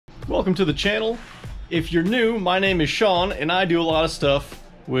Welcome to the channel. If you're new, my name is Sean and I do a lot of stuff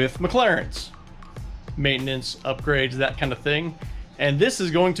with McLarens. Maintenance, upgrades, that kind of thing. And this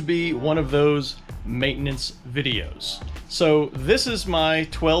is going to be one of those maintenance videos. So this is my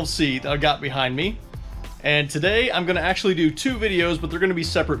 12C that I got behind me. And today I'm going to actually do two videos, but they're going to be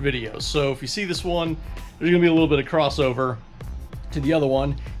separate videos. So if you see this one, there's going to be a little bit of crossover to the other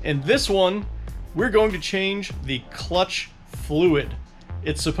one. And this one, we're going to change the clutch fluid.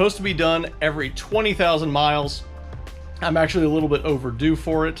 It's supposed to be done every 20,000 miles. I'm actually a little bit overdue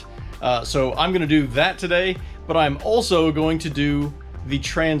for it. So I'm going to do that today, but I'm also going to do the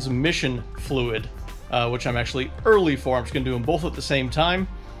transmission fluid, which I'm actually early for. I'm just going to do them both at the same time.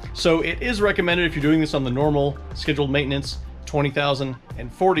 So it is recommended if you're doing this on the normal scheduled maintenance, 20,000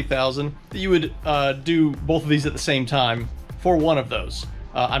 and 40,000, that you would do both of these at the same time for one of those.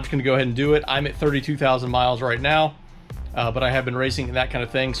 I'm just going to go ahead and do it. I'm at 32,000 miles right now. But I have been racing and that kind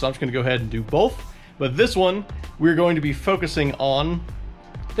of thing, so I'm just going to go ahead and do both. But this one, we're going to be focusing on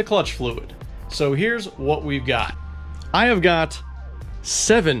the clutch fluid. So here's what we've got. I have got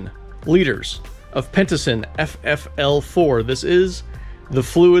 7 liters of Pentacin FFL4. This is the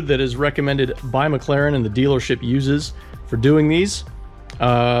fluid that is recommended by McLaren and the dealership uses for doing these.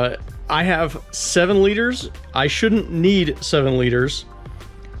 I have 7 liters. I shouldn't need 7 liters,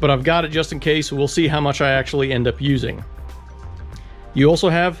 but I've got it just in case. We'll see how much I actually end up using. You also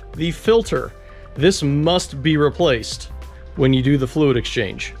have the filter. This must be replaced when you do the fluid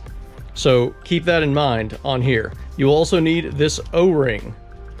exchange. So keep that in mind on here. You will also need this O-ring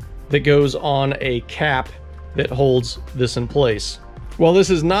that goes on a cap that holds this in place. While this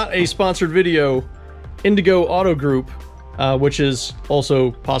is not a sponsored video, Indigo Auto Group, which is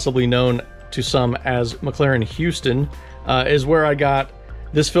also possibly known to some as McLaren Houston, is where I got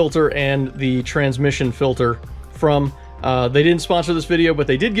this filter and the transmission filter from. They didn't sponsor this video, but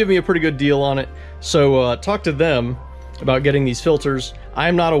they did give me a pretty good deal on it. So talk to them about getting these filters. I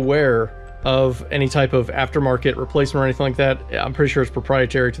am not aware of any type of aftermarket replacement or anything like that. I'm pretty sure it's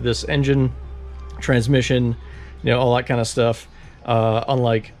proprietary to this engine, transmission, you know, all that kind of stuff,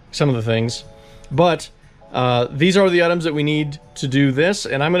 unlike some of the things. But these are the items that we need to do this,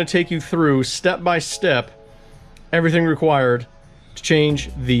 and I'm going to take you through step by step everything required to change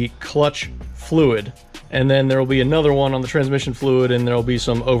the clutch fluid. And then there will be another one on the transmission fluid, and there will be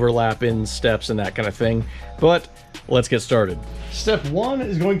some overlap in steps and that kind of thing. But let's get started. Step 1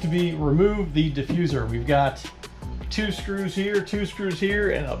 is going to be remove the diffuser. We've got 2 screws here, 2 screws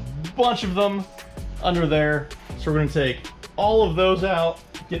here, and a bunch of them under there. So we're going to take all of those out,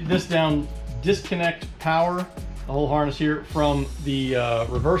 get this down, disconnect power, the whole harness here, from the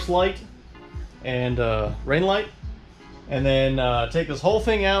reverse light and rain light. And then take this whole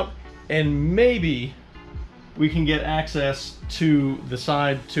thing out, and maybe we can get access to the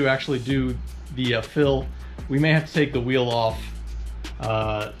side to actually do the fill. We may have to take the wheel off.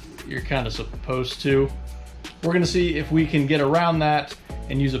 You're kind of supposed to. We're going to see if we can get around that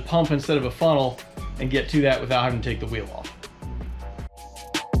and use a pump instead of a funnel and get to that without having to take the wheel off.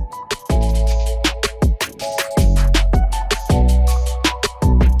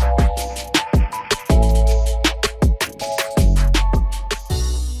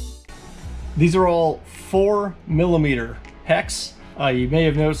 These are all 4mm hex. You may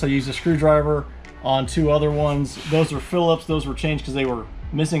have noticed I used a screwdriver on 2 other ones. Those are Phillips. Those were changed because they were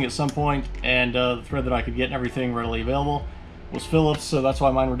missing at some point, and the thread that I could get and everything readily available was Phillips, so that's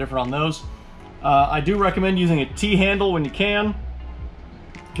why mine were different on those. I do recommend using a T-handle when you can,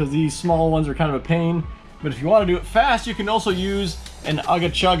 because these small ones are kind of a pain. But if you want to do it fast, you can also use an Ugga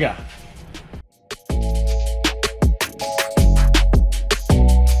Chugga.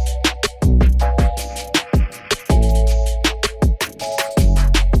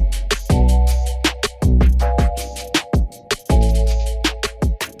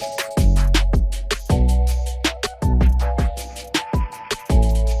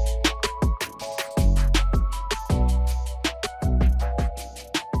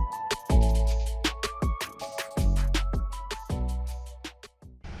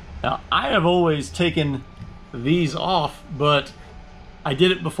 Now, I have always taken these off, but I did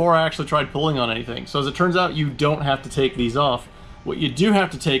it before I actually tried pulling on anything. So as it turns out, you don't have to take these off. What you do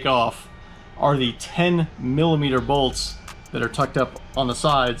have to take off are the 10mm bolts that are tucked up on the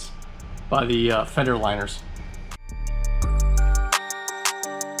sides by the fender liners.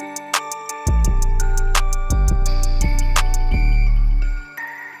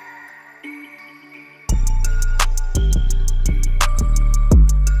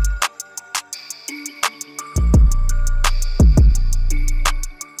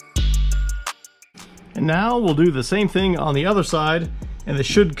 And now we'll do the same thing on the other side and they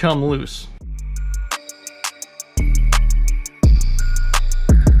should come loose.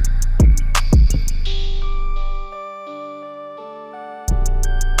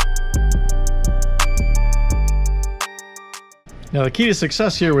 Now the key to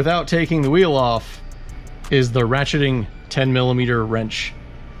success here without taking the wheel off is the ratcheting 10mm wrench.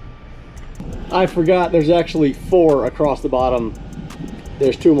 I forgot there's actually 4 across the bottom.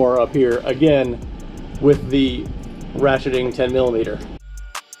 There's 2 more up here, again, with the ratcheting 10mm.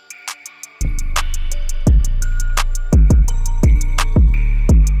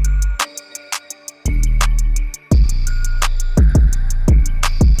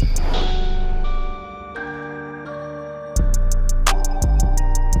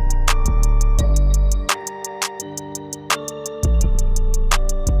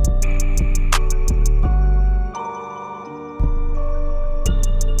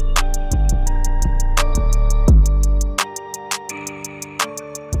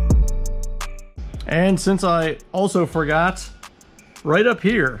 And since I also forgot, right up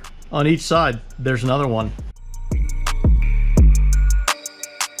here on each side, there's another one.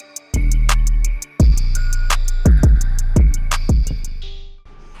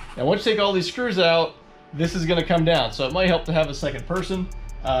 Now once you take all these screws out, this is gonna come down. So it might help to have a second person,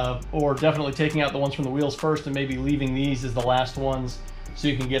 or definitely taking out the ones from the wheels first and maybe leaving these as the last ones so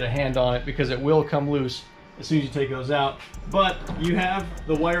you can get a hand on it, because it will come loose as soon as you take those out. But you have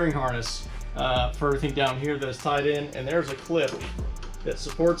the wiring harness for everything down here that is tied in, and there's a clip that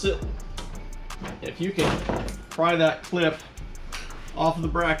supports it. If you can pry that clip off of the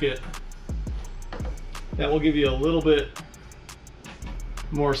bracket, that will give you a little bit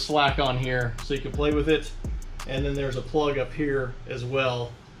more slack on here so you can play with it. And then there's a plug up here as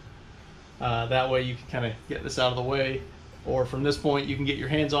well. That way you can kind of get this out of the way, or from this point you can get your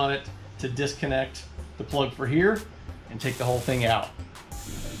hands on it to disconnect the plug for here and take the whole thing out.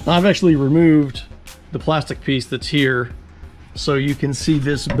 I've actually removed the plastic piece that's here so you can see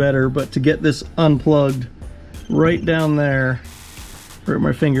this better, but to get this unplugged right down there where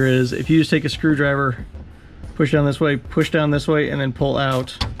my finger is, if you just take a screwdriver, push down this way, and then pull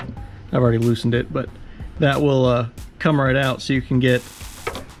out. I've already loosened it, but that will come right out so you can get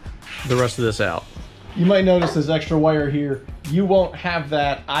the rest of this out. You might notice this extra wire here. You won't have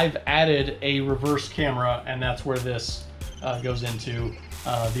that. I've added a reverse camera, and that's where this goes into.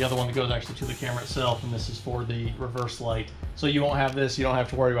 The other one goes actually to the camera itself, and this is for the reverse light. So you won't have this, you don't have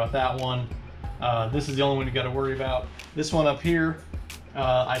to worry about that one. This is the only one you got to worry about. This one up here,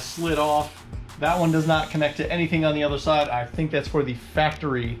 I slid off. That one does not connect to anything on the other side. I think that's for the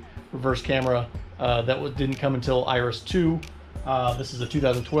factory reverse camera that didn't come until Iris 2. This is a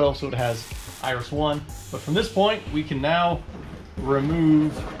 2012, so it has Iris 1. But from this point, we can now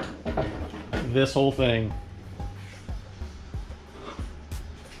remove this whole thing.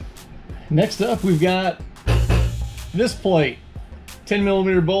 Next up, we've got this plate.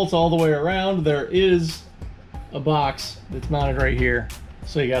 10mm bolts all the way around. There is a box that's mounted right here,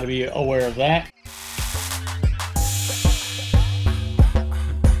 so you got to be aware of that.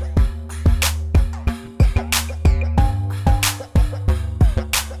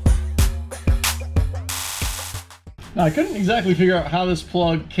 Now, I couldn't exactly figure out how this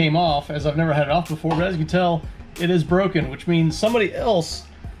plug came off, as I've never had it off before, but as you can tell, it is broken, which means somebody else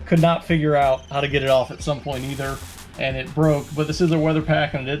could not figure out how to get it off at some point either, and it broke. But this is a weather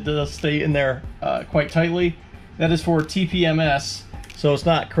pack, and it does stay in there quite tightly. That is for TPMS, so it's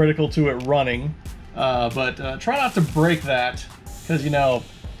not critical to it running, but try not to break that, because, you know,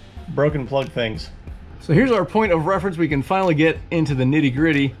 broken plug things. So here's our point of reference. We can finally get into the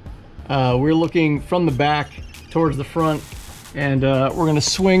nitty-gritty. We're looking from the back towards the front, and we're going to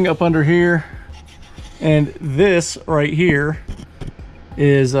swing up under here, and this right here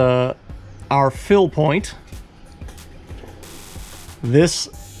is our fill point. This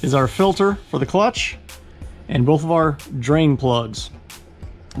is our filter for the clutch, and both of our drain plugs.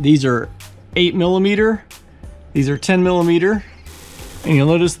 These are 8mm, these are 10mm, and you'll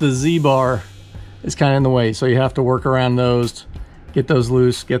notice the Z-bar is kind of in the way, so you have to work around those, get those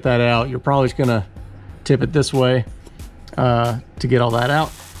loose, get that out. You're probably just gonna tip it this way to get all that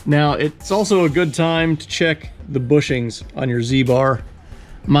out. Now, it's also a good time to check the bushings on your Z-bar.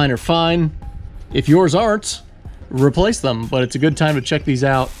 Mine are fine. If yours aren't, replace them, but it's a good time to check these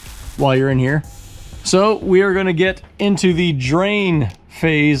out while you're in here. So we are going to get into the drain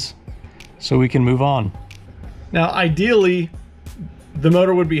phase so we can move on. Now, ideally, the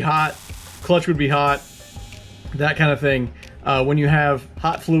motor would be hot, clutch would be hot, that kind of thing. When you have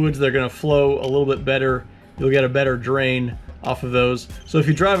hot fluids, they're going to flow a little bit better. You'll get a better drain off of those. So if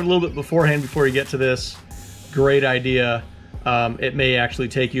you drive it a little bit beforehand before you get to this, great idea. it may actually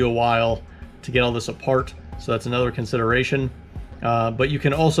take you a while to get all this apart, so that's another consideration. But you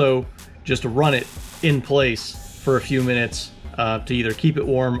can also just run it in place for a few minutes to either keep it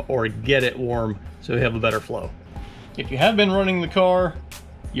warm or get it warm so you have a better flow. If you have been running the car,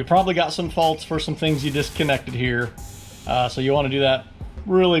 you probably got some faults for some things you disconnected here. So you want to do that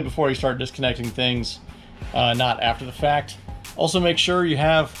really before you start disconnecting things, not after the fact. Also make sure you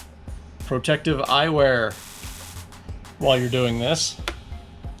have protective eyewear while you're doing this.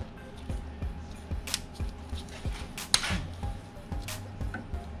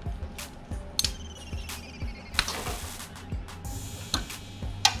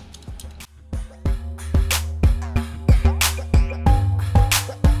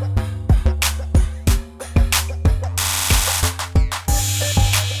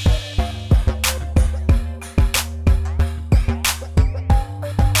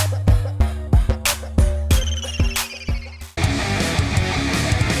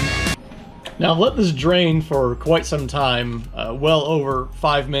 Now I've let this drain for quite some time, well over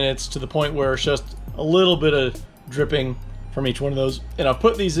 5 minutes, to the point where it's just a little bit of dripping from each one of those. And I've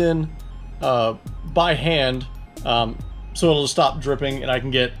put these in by hand, so it'll stop dripping and I can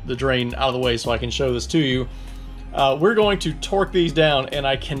get the drain out of the way so I can show this to you. We're going to torque these down, and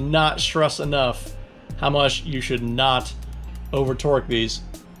I cannot stress enough how much you should not over torque these,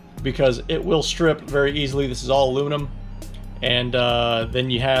 because it will strip very easily. This is all aluminum, and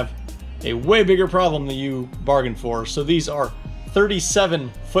then you have a way bigger problem than you bargained for. So these are 37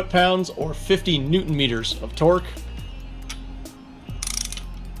 foot-pounds or 50 Newton meters of torque.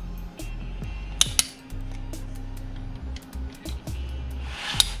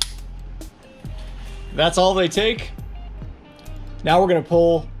 That's all they take. Now we're going to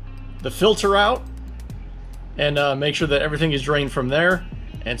pull the filter out and make sure that everything is drained from there,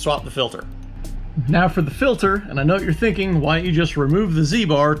 and swap the filter. Now for the filter, and I know what you're thinking, why don't you just remove the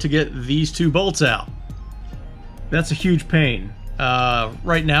Z-bar to get these two bolts out? That's a huge pain.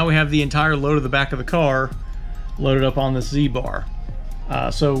 Right now we have the entire load of the back of the car loaded up on this Z-bar.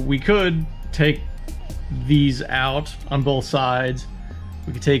 So we could take these out on both sides.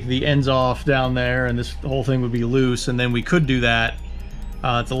 We could take the ends off down there, and the whole thing would be loose, and then we could do that.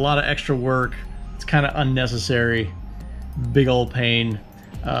 It's a lot of extra work. It's kind of unnecessary. Big old pain.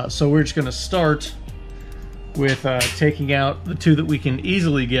 So we're just going to start with taking out the two that we can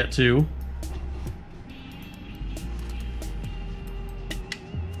easily get to.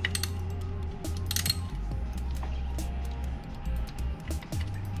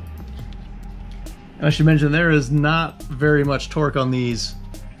 And I should mention, there is not very much torque on these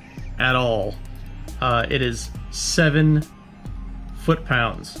at all. It is 7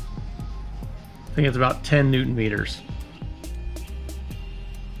 foot-pounds. I think it's about 10 Newton meters.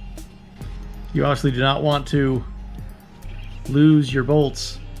 You obviously do not want to lose your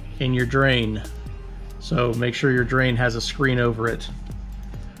bolts in your drain, so make sure your drain has a screen over it,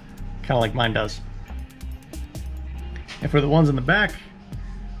 kind of like mine does. And for the ones in the back,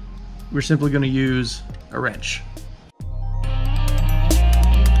 we're simply going to use a wrench.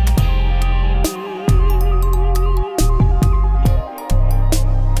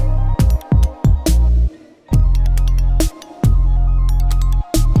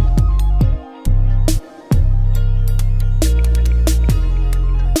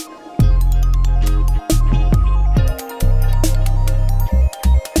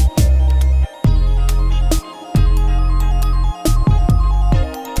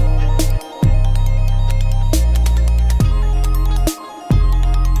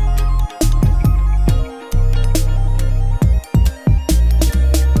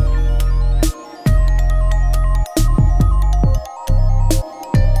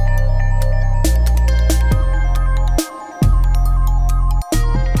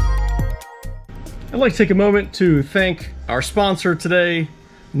 I'd like to take a moment to thank our sponsor today,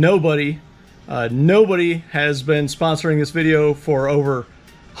 Nobody. Nobody has been sponsoring this video for over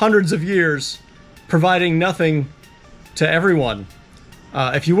hundreds of years, providing nothing to everyone.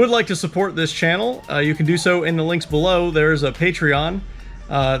 If you would like to support this channel, you can do so in the links below. There's a Patreon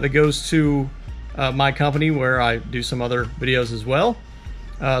that goes to my company, where I do some other videos as well.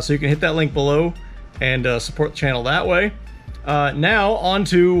 So you can hit that link below and support the channel that way. Now on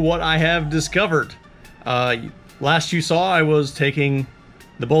to what I have discovered. Last you saw, I was taking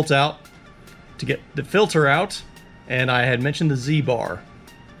the bolts out to get the filter out, and I had mentioned the Z-bar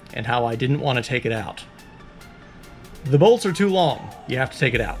and how I didn't want to take it out. The bolts are too long. You have to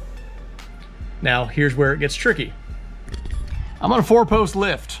take it out. Now here's where it gets tricky. I'm on a 4-post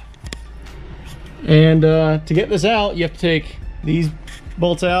lift, and to get this out, you have to take these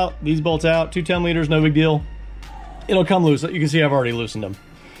bolts out, 2 10 liters, no big deal. it'll come loose. You can see I've already loosened them.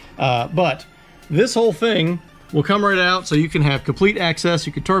 But this whole thing will come right out, so you can have complete access,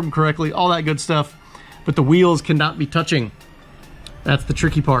 you can torque them correctly, all that good stuff, but the wheels cannot be touching. That's the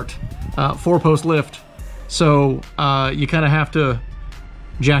tricky part. 4-post lift, so you kind of have to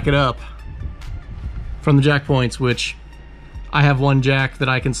jack it up from the jack points, which I have one jack that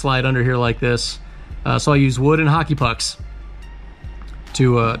I can slide under here like this. So I use wood and hockey pucks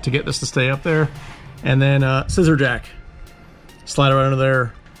to get this to stay up there. And then scissor jack. Slide it right under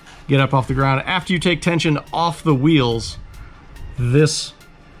there, get up off the ground. After you take tension off the wheels, this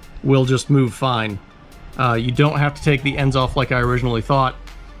will just move fine. You don't have to take the ends off like I originally thought.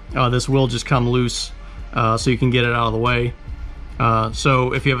 This will just come loose, so you can get it out of the way.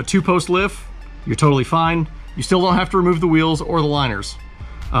 So if you have a 2-post lift, you're totally fine. You still don't have to remove the wheels or the liners.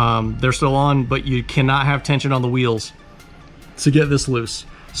 They're still on, but you cannot have tension on the wheels to get this loose.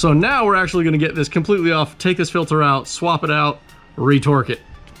 So now we're actually going to get this completely off, take this filter out, swap it out, re-torque it.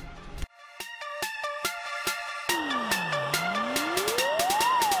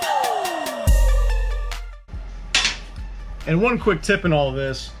 And one quick tip in all of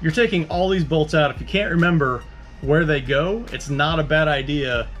this, you're taking all these bolts out. If you can't remember where they go, it's not a bad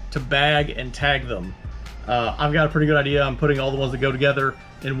idea to bag and tag them. I've got a pretty good idea. I'm putting all the ones that go together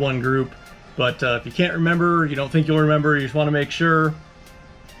in one group, but if you can't remember, you don't think you'll remember, you just want to make sure,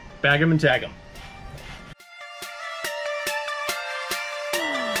 bag them and tag them.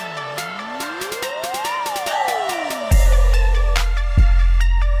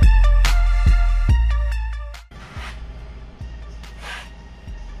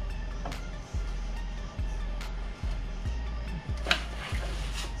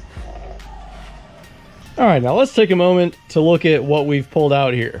 All right, now let's take a moment to look at what we've pulled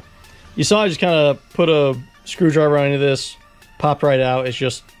out here. You saw I just kind of put a screwdriver into this, popped right out. It's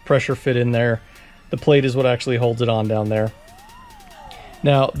just pressure fit in there. The plate is what actually holds it on down there.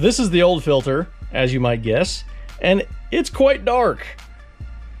 Now, this is the old filter, as you might guess, and it's quite dark.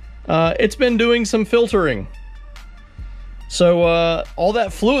 It's been doing some filtering. So all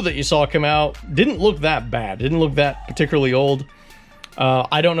that fluid that you saw come out didn't look that bad, didn't look that particularly old.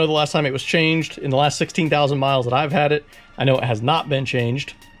 I don't know the last time it was changed. In the last 16,000 miles that I've had it, I know it has not been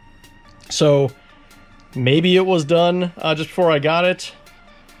changed. So maybe it was done just before I got it.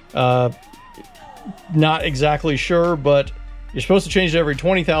 Not exactly sure, but you're supposed to change it every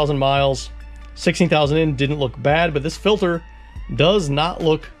 20,000 miles. 16,000 in didn't look bad, but this filter does not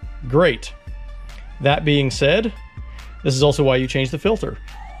look great. That being said, this is also why you change the filter.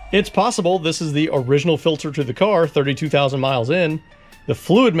 It's possible this is the original filter to the car, 32,000 miles in. The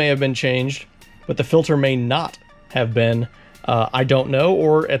fluid may have been changed, but the filter may not have been. I don't know,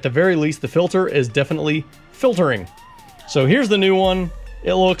 or at the very least, the filter is definitely filtering. So here's the new one.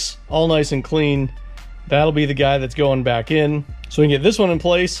 It looks all nice and clean. That'll be the guy that's going back in. So we can get this one in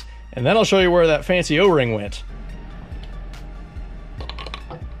place, and then I'll show you where that fancy O-ring went.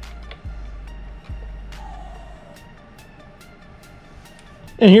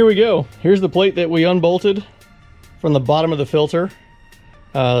 And here we go. Here's the plate that we unbolted from the bottom of the filter.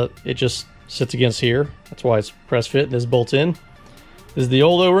 It just sits against here. That's why it's press fit and this bolts in. This is the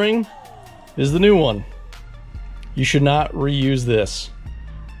old O-ring. This is the new one. You should not reuse this.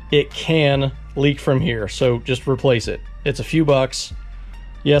 It can leak from here, so just replace it. It's a few bucks.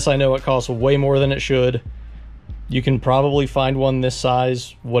 Yes, I know it costs way more than it should. You can probably find one this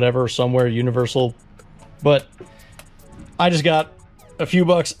size, whatever, somewhere universal. But I just got a few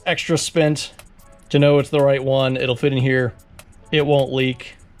bucks extra spent to know it's the right one. It'll fit in here. It won't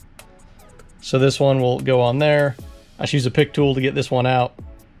leak. So this one will go on there. I just use a pick tool to get this one out.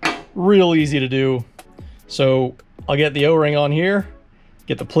 Real easy to do. So I'll get the O-ring on here,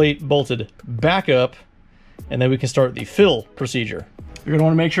 get the plate bolted back up, and then we can start the fill procedure. You're gonna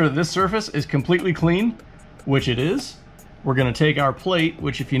wanna make sure that this surface is completely clean, which it is. We're gonna take our plate,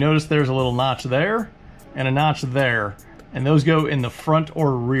 which if you notice there's a little notch there and a notch there, and those go in the front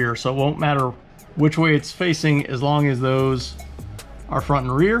or rear, so it won't matter which way it's facing as long as those are front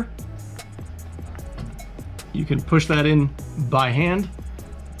and rear. You can push that in by hand.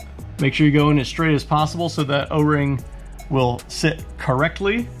 Make sure you go in as straight as possible so that O-ring will sit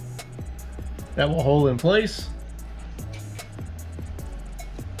correctly. That will hold in place.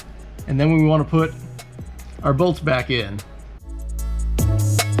 And then we want to put our bolts back in.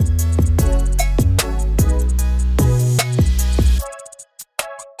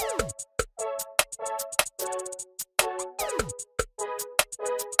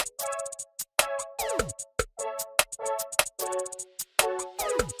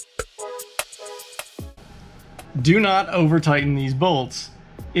 Do not over tighten these bolts.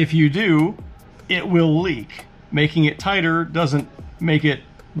 If you do, it will leak. making it tighter doesn't make it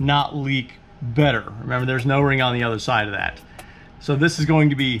not leak better. Remember, there's no ring on the other side of that. So this is going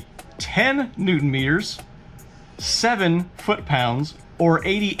to be 10 Newton meters, 7 foot-pounds, or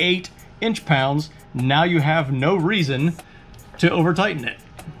 88 inch-pounds. Now you have no reason to over-tighten it.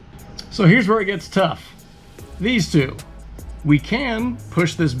 So here's where it gets tough. These two. We can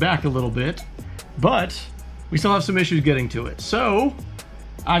push this back a little bit, but we still have some issues getting to it. So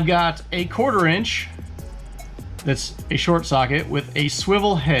I've got a 1/4 inch that's a short socket with a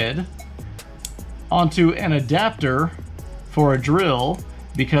swivel head onto an adapter for a drill,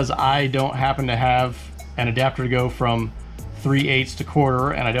 because I don't happen to have an adapter to go from 3/8 to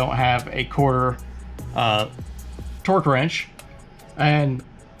 1/4, and I don't have a 1/4 torque wrench. And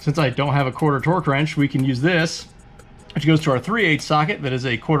since I don't have a 1/4 torque wrench, we can use this, which goes to our 3/8 socket that is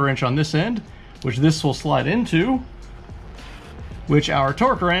a 1/4 inch on this end, which this will slide into, which our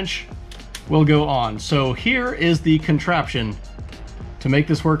torque wrench will go on. So here is the contraption to make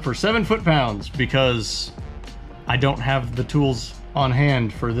this work for 7 foot-pounds, because I don't have the tools on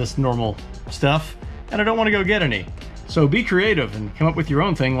hand for this normal stuff, and I don't want to go get any. So be creative and come up with your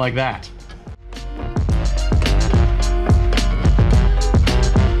own thing like that.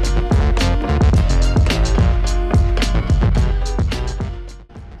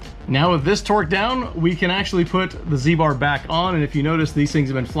 Now with this torque down, we can actually put the Z-bar back on, and if you notice, these things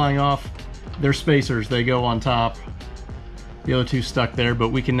have been flying off. They're spacers, they go on top. The other two stuck there, but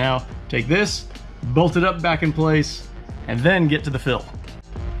we can now take this, bolt it up back in place, and then get to the fill.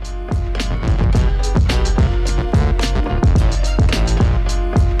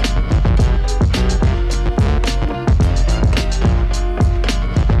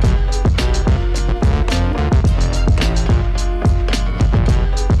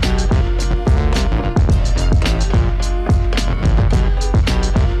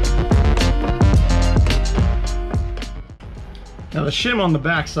 Now the shim on the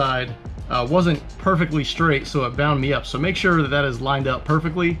backside wasn't perfectly straight, so it bound me up. So make sure that that is lined up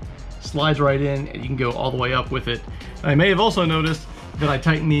perfectly, slides right in, and you can go all the way up with it. I may have also noticed that I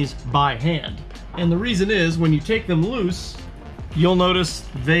tighten these by hand. And the reason is, when you take them loose, you'll notice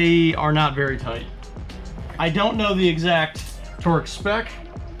they are not very tight. I don't know the exact torque spec.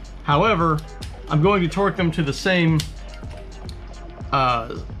 However, I'm going to torque them to the same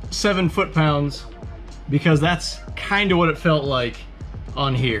 7 foot-pounds, because that's kind of what it felt like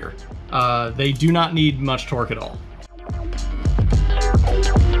on here. They do not need much torque at all.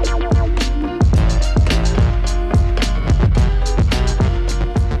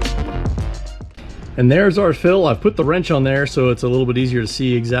 And there's our fill. I've put the wrench on there so it's a little bit easier to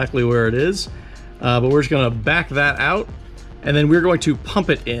see exactly where it is. But we're just gonna back that out, and then we're going to pump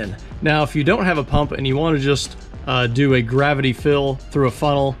it in. Now, if you don't have a pump and you want to just do a gravity fill through a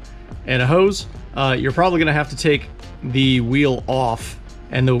funnel and a hose, you're probably gonna have to take the wheel off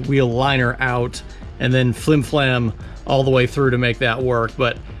and the wheel liner out, and then flim-flam all the way through to make that work.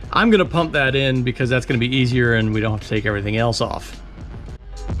 But I'm gonna pump that in because that's gonna be easier and we don't have to take everything else off.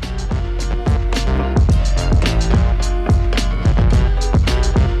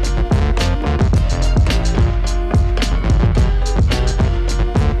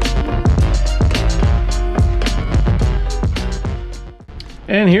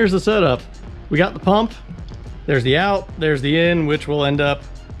 And here's the setup. We got the pump, there's the out, there's the in, which will end up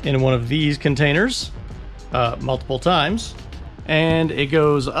in one of these containers multiple times. And it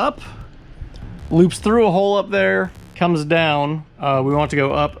goes up, loops through a hole up there, comes down. We want to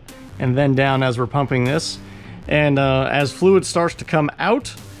go up and then down as we're pumping this. And as fluid starts to come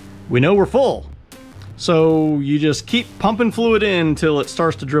out, we know we're full. So you just keep pumping fluid in until it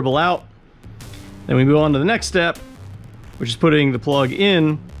starts to dribble out. Then we move on to the next step, which is putting the plug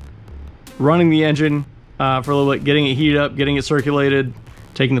in, running the engine for a little bit, getting it heated up, getting it circulated,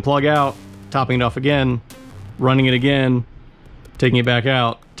 taking the plug out, topping it off again, running it again, taking it back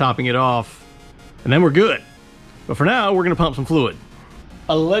out, topping it off, and then we're good. But for now, we're gonna pump some fluid.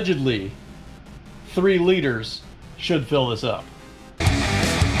 Allegedly, 3 liters should fill this up.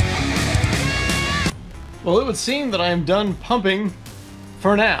 Well, it would seem that I am done pumping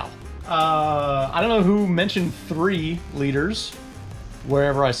for now. I don't know who mentioned 3 liters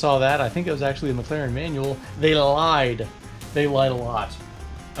wherever I saw that. I think it was actually the McLaren manual. They lied. They lied a lot.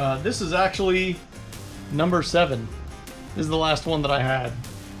 This is actually number 7. This is the last one that I had,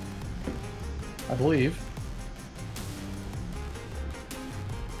 I believe.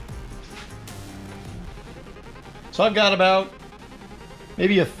 So I've got about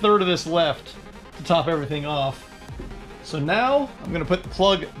maybe a third of this left to top everything off. So now I'm gonna put the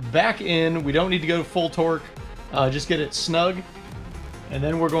plug back in. We don't need to go full torque, just get it snug. And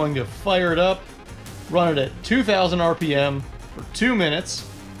then we're going to fire it up, run it at 2,000 RPM for 2 minutes,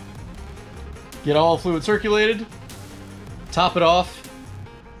 get all the fluid circulated, top it off,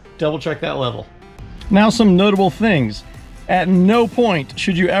 double check that level. Now some notable things. At no point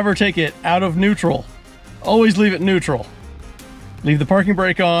should you ever take it out of neutral. Always leave it neutral. Leave the parking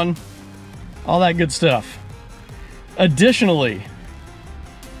brake on, all that good stuff. Additionally,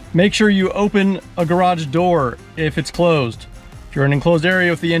 make sure you open a garage door if it's closed. If you're in an enclosed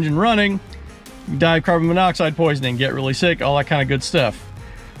area with the engine running, you die of carbon monoxide poisoning, get really sick, all that kind of good stuff.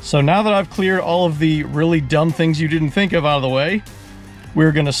 So now that I've cleared all of the really dumb things you didn't think of out of the way,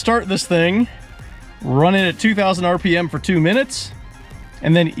 we're gonna start this thing, run it at 2,000 RPM for 2 minutes,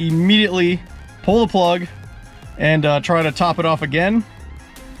 and then immediately pull the plug and try to top it off again.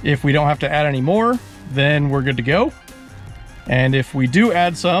 If we don't have to add any more, then we're good to go. And if we do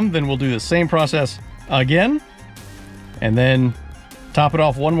add some, then we'll do the same process again, and then top it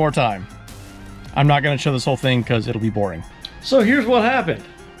off one more time. I'm not gonna show this whole thing because it'll be boring. So here's what happened.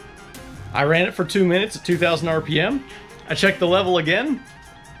 I ran it for 2 minutes at 2,000 RPM. I checked the level again,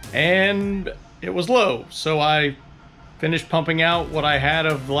 and it was low. So I finished pumping out what I had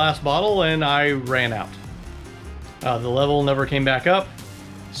of the last bottle, and I ran out. The level never came back up.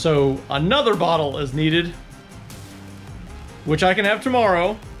 So another bottle is needed, which I can have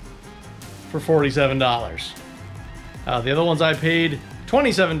tomorrow for $47. The other ones I paid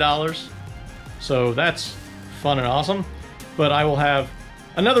 $27, so that's fun and awesome. But I will have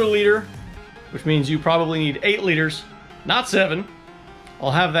another liter, which means you probably need 8 liters, not 7.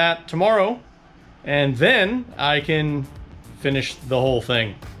 I'll have that tomorrow, and then I can finish the whole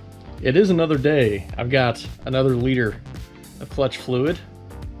thing. It is another day. I've got another liter of clutch fluid.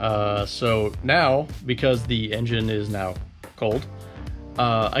 So now, because the engine is now cold,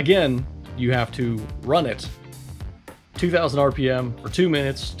 again, you have to run it 2,000 RPM for 2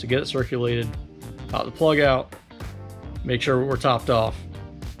 minutes to get it circulated, pop the plug out, make sure we're topped off,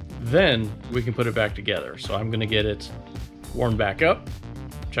 then we can put it back together. So I'm gonna get it warmed back up,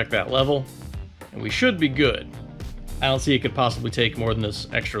 check that level, and we should be good. I don't see it could possibly take more than this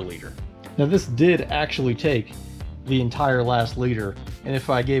extra liter. Now this did actually take the entire last liter, and if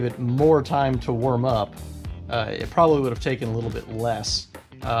I gave it more time to warm up, it probably would have taken a little bit less.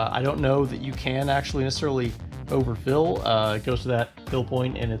 I don't know that you can actually necessarily overfill. It goes to that fill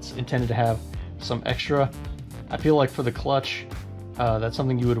point and it's intended to have some extra. I feel like for the clutch, that's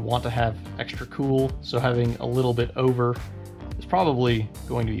something you would want to have extra cool, so having a little bit over is probably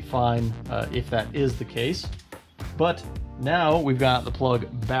going to be fine if that is the case. But now we've got the plug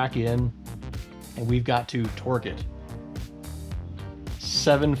back in and we've got to torque it.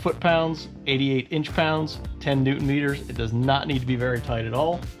 7 foot-pounds, 88 inch-pounds, 10 Newton meters. It does not need to be very tight at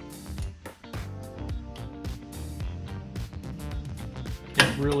all.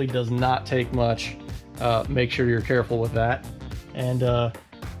 It really does not take much. Make sure you're careful with that. And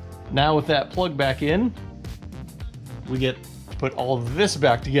now with that plug back in, we get to put all of this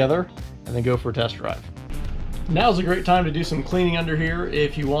back together and then go for a test drive. Now's a great time to do some cleaning under here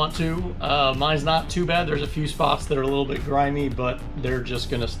if you want to. Mine's not too bad. There's a few spots that are a little bit grimy, but they're just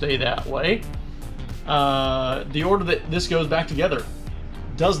gonna stay that way. The order that this goes back together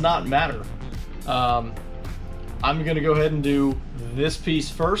does not matter. I'm gonna go ahead and do this piece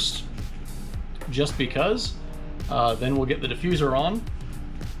first, just because. Then we'll get the diffuser on.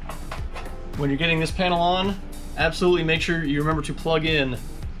 When you're getting this panel on, absolutely make sure you remember to plug in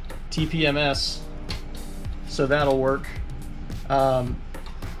TPMS, so that'll work.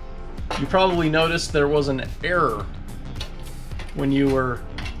 You probably noticed there was an error when you were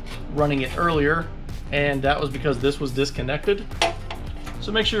running it earlier, and that was because this was disconnected.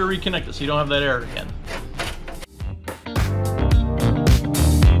 So make sure to reconnect it so you don't have that error again.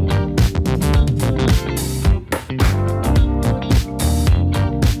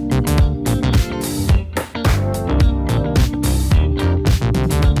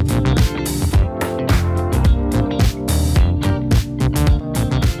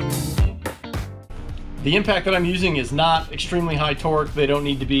 The impact that I'm using is not extremely high torque. They don't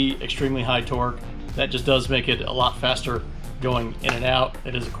need to be extremely high torque. That just does make it a lot faster going in and out.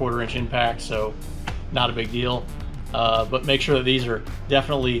 It is a 1/4 inch impact, so not a big deal. But make sure that these are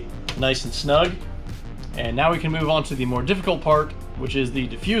definitely nice and snug. And now we can move on to the more difficult part, which is the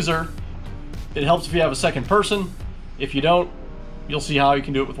diffuser. It helps if you have a second person. If you don't, you'll see how you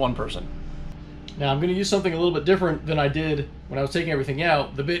can do it with one person. Now I'm going to use something a little bit different than I did when I was taking everything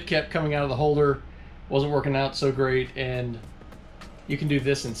out. The bit kept coming out of the holder, wasn't working out so great, and you can do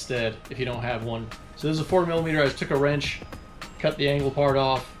this instead if you don't have one. So this is a 4mm. I just took a wrench, cut the angle part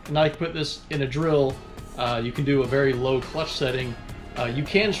off, and now I can put this in a drill. You can do a very low clutch setting You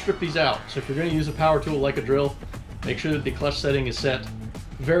can strip these out. So if you're going to use a power tool like a drill, make sure that the clutch setting is set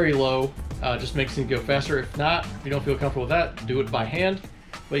very low. Just makes things go faster. If not, if you don't feel comfortable with that, do it by hand.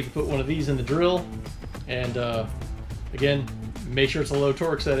 But you can put one of these in the drill, and again, make sure it's a low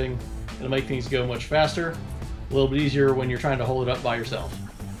torque setting. It'll make things go much faster, a little bit easier when you're trying to hold it up by yourself.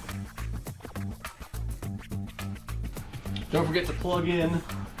 Don't forget to plug in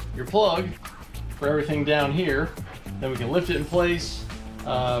your plug for everything down here. Then we can lift it in place.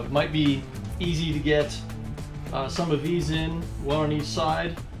 Might be easy to get some of these in, one on each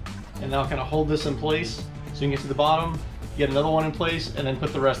side, and that'll kind of hold this in place so you can get to the bottom, get another one in place, and then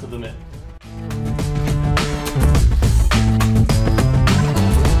put the rest of them in.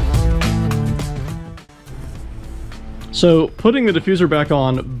 So putting the diffuser back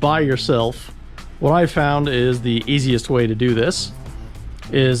on by yourself, what I found is the easiest way to do this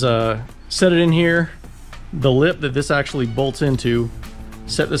is set it in here, the lip that this actually bolts into,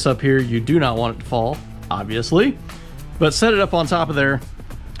 set this up here. You do not want it to fall, obviously, but set it up on top of there,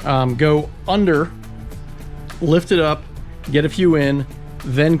 go under, lift it up, get a few in,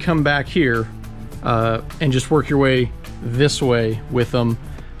 then come back here and just work your way this way with them,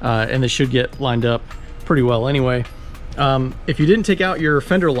 and they should get lined up pretty well anyway. If you didn't take out your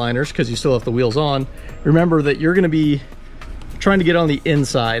fender liners because you still have the wheels on, remember that you're going to be trying to get on the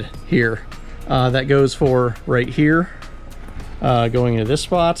inside here. That goes for right here, going into this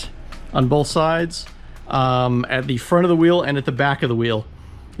spot on both sides, at the front of the wheel and at the back of the wheel.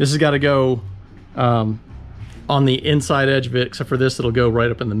 This has got to go on the inside edge of it, except for this, it'll go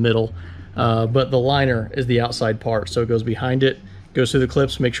right up in the middle. But the liner is the outside part, so it goes behind it, goes through the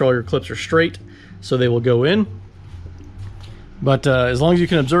clips. Make sure all your clips are straight so they will go in. But as long as you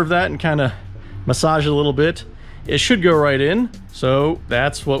can observe that and kind of massage it a little bit, it should go right in. So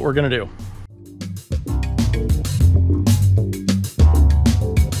that's what we're gonna do.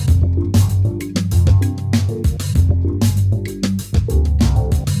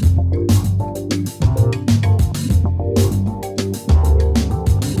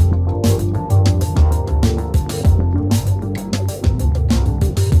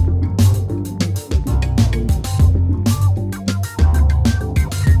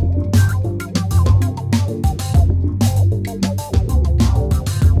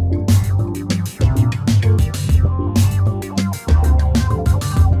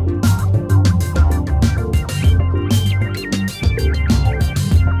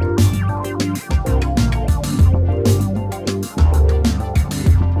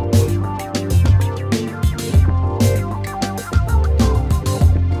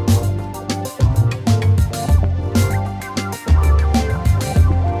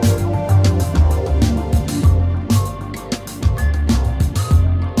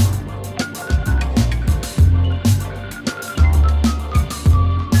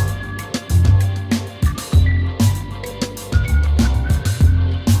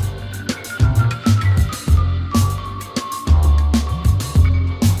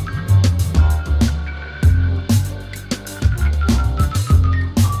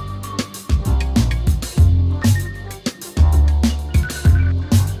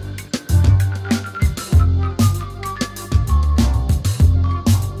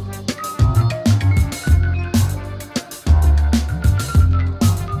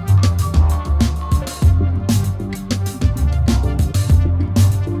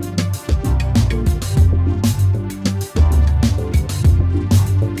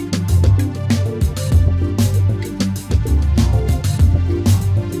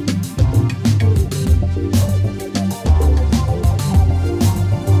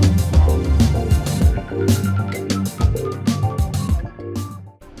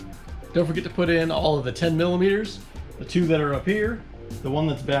 Don't forget to put in all of the 10 millimeters, the two that are up here, the one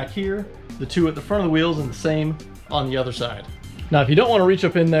that's back here, the two at the front of the wheels, and the same on the other side. Now, if you don't want to reach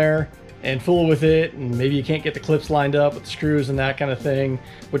up in there and fool with it, and maybe you can't get the clips lined up with the screws and that kind of thing,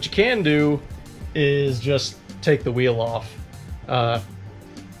 what you can do is just take the wheel off.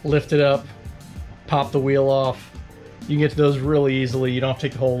 Lift it up, pop the wheel off. You can get to those really easily. You don't have to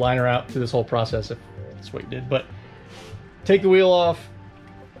take the whole liner out through this whole process if that's what you did. But take the wheel off,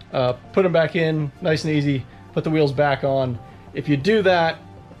 put them back in, nice and easy. Put the wheels back on. If you do that,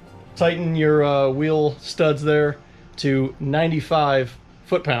 tighten your wheel studs there to 95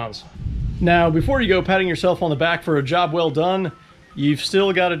 foot-pounds. Now, before you go patting yourself on the back for a job well done, you've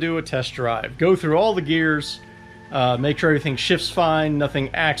still got to do a test drive. Go through all the gears, make sure everything shifts fine, nothing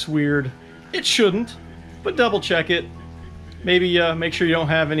acts weird. It shouldn't, but double check it. Maybe make sure you don't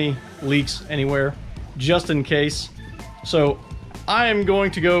have any leaks anywhere, just in case. So I am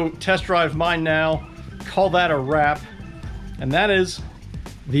going to go test drive mine now, call that a wrap, And that is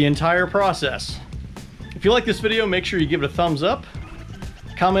the entire process. If you like this video, make sure you give it a thumbs up.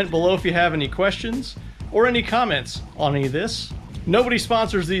 Comment below if you have any questions or any comments on any of this. Nobody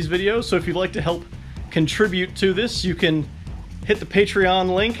sponsors these videos, so if you'd like to help contribute to this, you can hit the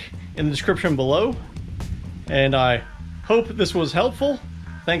Patreon link in the description below. And I hope this was helpful.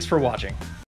 Thanks for watching.